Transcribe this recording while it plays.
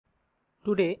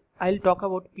Today I'll talk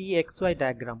about PXY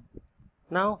diagram.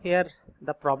 Now here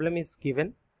the problem is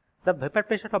given. The vapor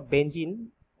pressure of benzene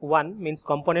 1 means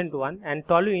component 1 and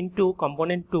toluene 2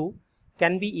 component 2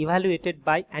 can be evaluated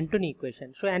by Antony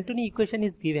equation. So Antony equation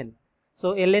is given.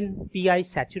 So ln Pi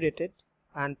saturated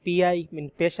and Pi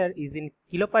means pressure is in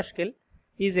kilopascal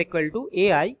is equal to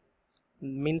AI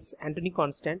means Antony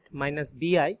constant minus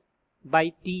Bi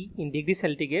by T in degree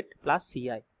centigrade plus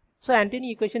Ci. So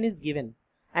Antony equation is given.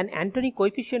 And Antony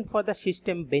coefficient for the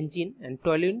system benzene and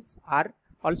toluenes are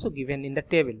also given in the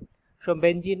table. So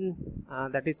benzene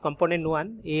that is component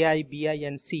 1, Ai, Bi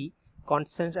and C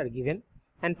constants are given,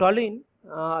 and toluene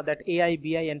that Ai,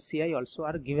 Bi and Ci also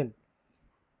are given.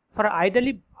 For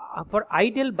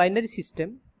ideal binary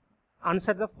system,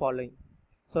 answer the following.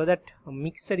 So that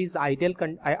mixture is ideal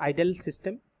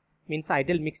system means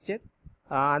ideal mixture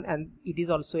and it is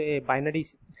also a binary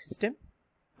system.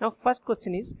 Now first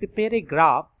question is, prepare a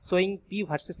graph showing P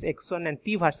versus X1 and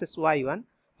P versus Y1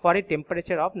 for a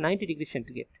temperature of 90 degrees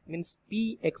centigrade. Means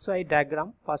PXY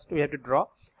diagram first we have to draw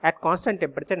at constant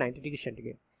temperature 90 degrees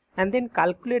centigrade. And then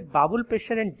calculate bubble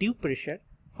pressure and dew pressure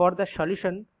for the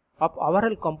solution of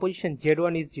overall composition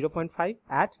Z1 is 0.5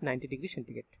 at 90 degrees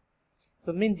centigrade.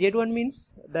 So means Z1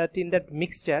 means that in that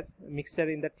mixture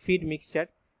in that feed mixture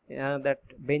that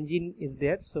benzene is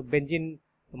there. So benzene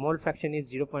mole fraction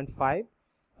is 0.5.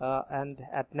 And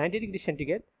at 90 degrees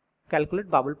centigrade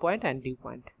calculate bubble point and dew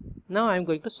point. Now I am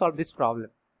going to solve this problem.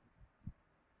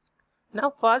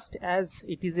 Now first, as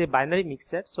it is a binary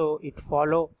mixture, so it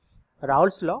follow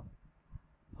Raoult's law.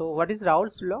 So what is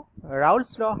Raoult's law?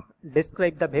 Raoult's law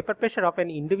describes the vapor pressure of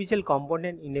an individual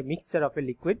component in a mixture of a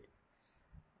liquid.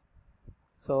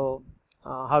 So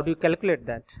how do you calculate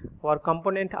that? For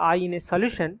component I in a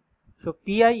solution, so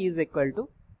Pi is equal to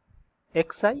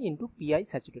Xi into Pi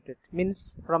saturated.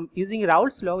 Means from using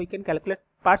Raoult's law we can calculate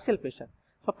partial pressure.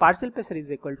 So partial pressure is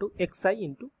equal to Xi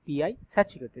into Pi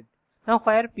saturated. Now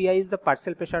where Pi is the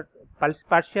partial pressure,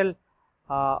 partial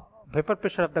vapor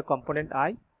pressure of the component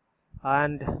I,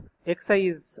 and Xi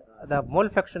is the mole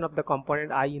fraction of the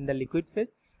component I in the liquid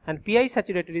phase, and Pi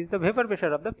saturated is the vapor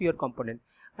pressure of the pure component.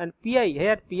 And Pi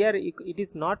here it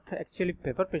is not actually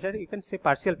vapor pressure, you can say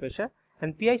partial pressure,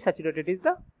 and Pi saturated is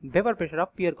the vapor pressure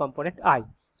of pure component I.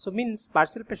 So means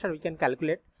partial pressure we can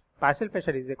calculate, partial pressure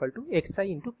is equal to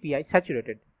Xi into Pi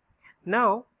saturated.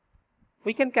 Now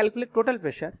we can calculate total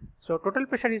pressure. So total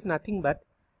pressure is nothing but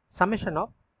summation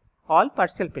of all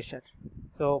partial pressure.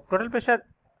 So total pressure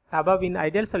above in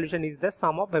ideal solution is the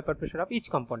sum of vapor pressure of each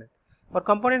component. For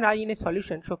component I in a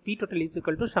solution, so P total is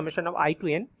equal to summation of I to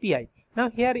n Pi.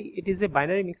 Now here it is a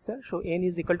binary mixture, so n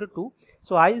is equal to 2.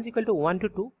 So I is equal to 1 to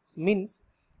 2 means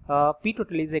P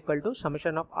total is equal to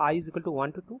summation of I is equal to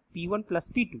 1 to 2 P1 plus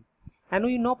P2. And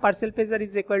we know partial pressure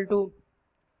is equal to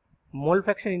mole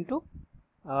fraction into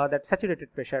that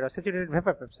saturated pressure or saturated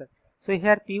vapor pressure. So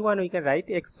here P1 we can write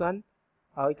X1,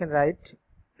 we can write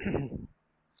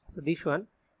so this one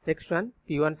X1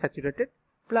 P1 saturated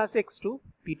plus X2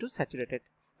 P2 saturated.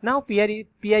 Now Pi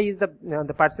is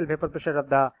the partial vapor pressure of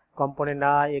the component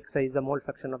I, Xi is the mole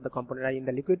fraction of the component I in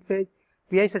the liquid phase,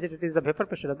 Pi saturated is the vapor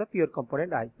pressure of the pure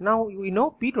component I. Now we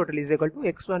know P total is equal to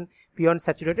X1 P1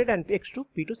 saturated and X2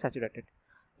 P2 saturated.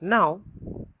 Now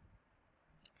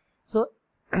so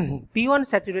P1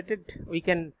 saturated we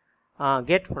can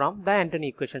get from the Antony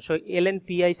equation. So ln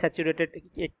Pi saturated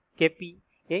Kp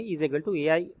is equal to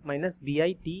Ai minus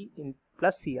Bi T in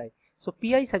plus Ci. So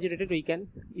Pi saturated we can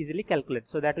easily calculate.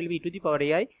 So that will be e to the power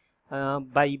Ai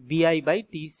by Bi by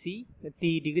T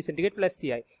degree centigrade plus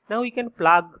Ci. Now we can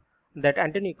plug that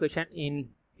Antony equation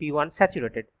in P1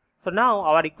 saturated. So now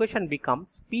our equation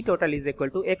becomes P total is equal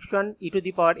to X1 e to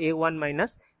the power A1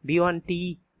 minus B1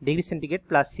 T degree centigrade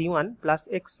plus C1 plus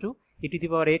X2 e to the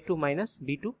power A2 minus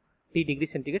B2 T degree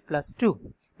centigrade plus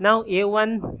 2. Now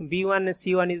A1, B1 and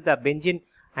C1 is the benzene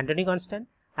Antony constant,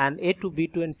 and A2,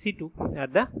 B2 and C2 are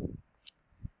the,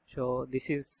 so this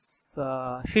is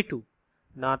C2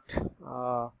 not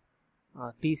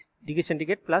T degree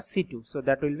centigrade plus C2. So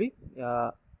that will be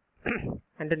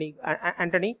Antony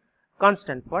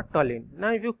constant for toluene.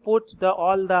 Now if you put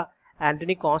all the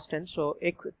Antony constants, so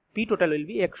P total will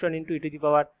be X1 into e to the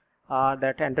power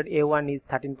that Antony A1 is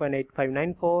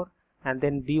 13.8594 and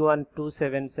then B1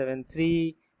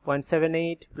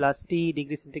 2773.78 plus T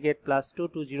degree centigrade plus 2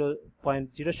 to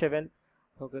 0.07.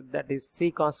 Okay, that is C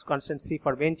constant C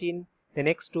for benzene. Then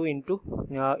X2 into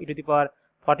e to the power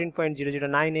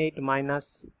 14.0098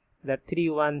 minus that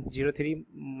 3103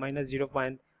 minus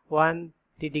 0.1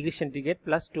 T degree centigrade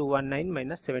plus 219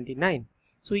 minus 79.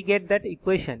 So we get that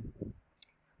equation.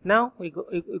 Now we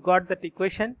got that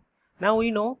equation, Now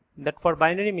we know that for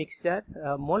binary mixture,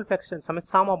 mole fraction, sum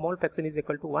of mole fraction is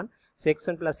equal to 1. So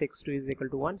x1 plus x2 is equal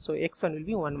to 1. So x1 will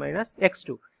be 1 minus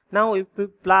x2. Now if we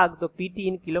plug the Pt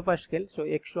in kilopascal, so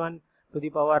x1 to the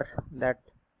power that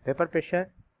vapor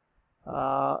pressure,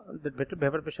 the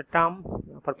vapor pressure term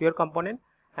for pure component,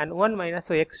 and 1 minus,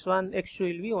 so x1, x2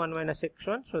 will be 1 minus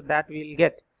x1, so that we will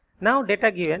get. Now data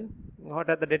given, what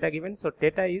are the data given? So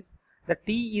data is, the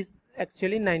T is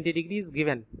actually 90 degrees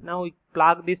given. Now we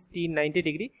plug this T in 90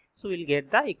 degree, so we will get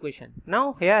the equation.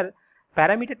 Now here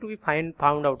parameter to be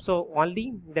found out, so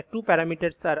only the two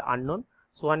parameters are unknown.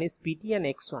 So one is Pt and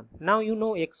x1. Now you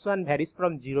know x1 varies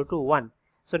from 0 to 1.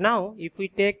 So now if we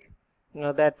take if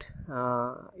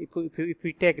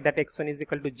we take that x1 is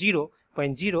equal to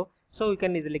 0.0, so we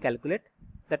can easily calculate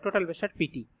the total pressure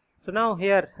Pt. So now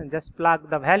here just plug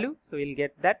the value, so we will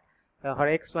get that for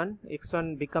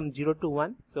x1 becomes 0 to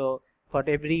 1. So for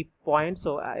every point,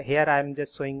 so here I am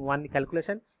just showing one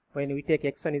calculation. When we take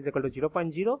x1 is equal to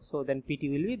 0.0, so then Pt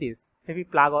will be this. If we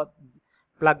plug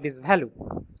this value,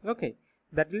 okay,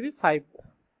 that will be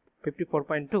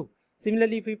 54.2.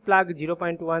 Similarly, if we plug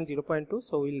 0.1, 0.2,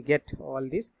 so we will get all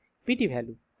this Pt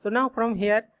value. So now from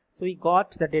here, so we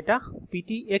got the data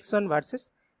Pt x1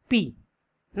 versus P.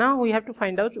 Now we have to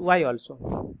find out y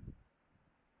also.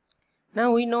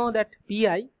 Now we know that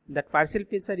Pi, that partial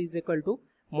pressure, is equal to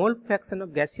mole fraction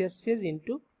of gaseous phase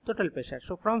into total pressure.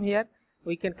 So from here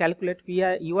we can calculate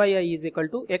Pi Ui is equal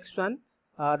to x1,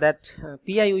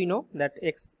 Pi we know that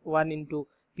x1 into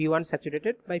P1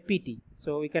 saturated by Pt.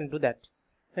 So we can do that,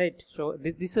 right? So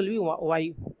this will be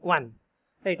y1,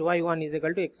 right? Y1 is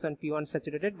equal to x1 P1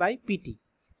 saturated by Pt.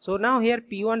 So now here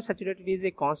P1 saturated is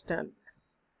a constant,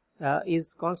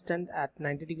 at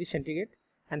 90 degrees centigrade,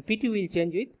 and Pt will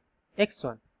change with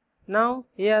x1. Now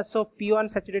here, so P1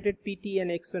 saturated, Pt and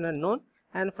x1 are known,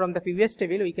 and from the previous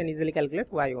table we can easily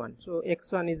calculate y1. So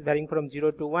x1 is varying from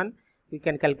 0 to 1, we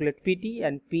can calculate Pt,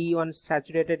 and P1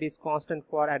 saturated is constant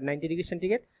for at 90 degrees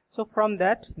centigrade. So from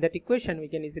that equation we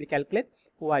can easily calculate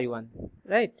y1,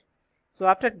 right? So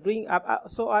after doing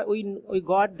we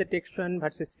got the x1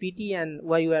 versus Pt and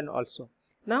y1 also.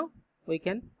 Now we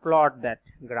can plot that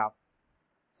graph.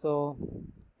 So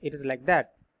it is like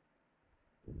that.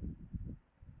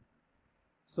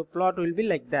 So plot will be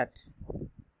like that.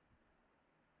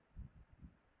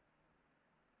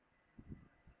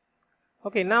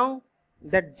 Okay, now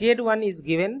that Z1 is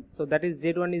given, so that is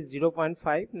Z1 is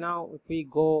 0.5. Now if we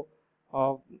go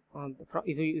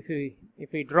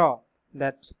if we draw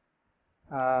that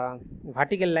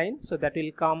vertical line, so that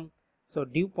will come, so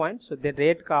dew point, so the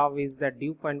red curve is the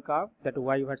dew point curve, that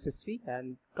y versus p,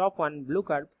 and top one blue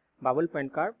curve, bubble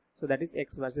point curve, so that is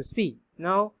x versus p.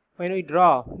 Now when we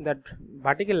draw that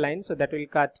vertical line, so that will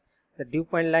cut the dew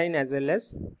point line as well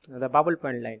as the bubble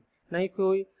point line. Now if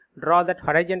we draw that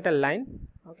horizontal line,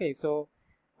 okay, so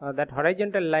that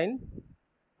horizontal line,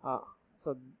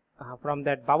 from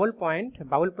that bubble point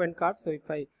curve, so if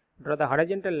I draw the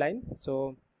horizontal line,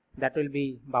 so that will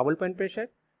be bubble point pressure,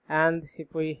 and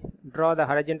if we draw the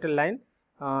horizontal line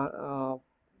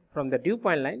from the dew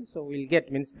point line, so we'll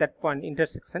get, means that point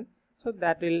intersection, so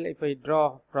that will, if we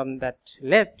draw from that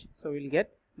left, so we'll get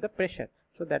the pressure,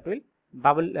 so that will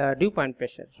dew point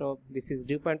pressure. So this is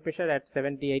dew point pressure at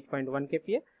 78.1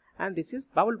 kPa, and this is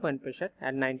bubble point pressure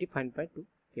at 90.2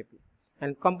 kPa,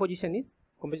 and composition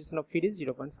of feed is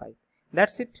 0.5.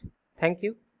 That's it. Thank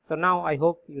you. So now I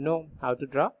hope you know how to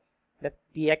draw the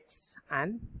Px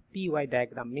and Py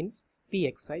diagram, means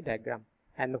Pxy diagram,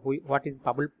 and what is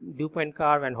dew point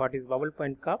curve and what is bubble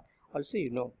point curve also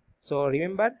you know. So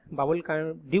remember,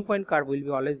 dew point curve will be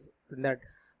always the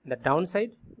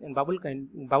downside, and bubble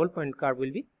point curve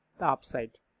will be the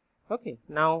upside. Okay,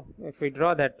 now if we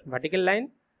draw that vertical line,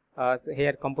 so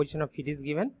here composition of feed is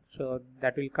given, so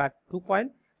that will cut 2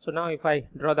 points. So now if I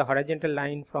draw the horizontal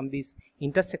line from this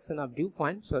intersection of dew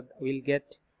point, so we'll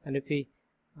get, and if we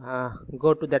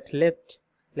go to that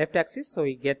left axis, so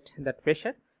we get that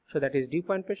pressure, so that is dew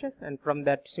point pressure, and from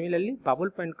that similarly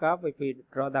bubble point curve, if we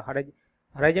draw the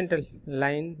horizontal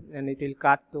line, and it will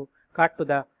cut to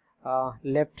the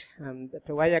left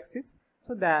the y axis,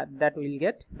 so that will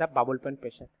get the bubble point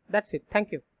pressure. That's it.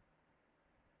 Thank you.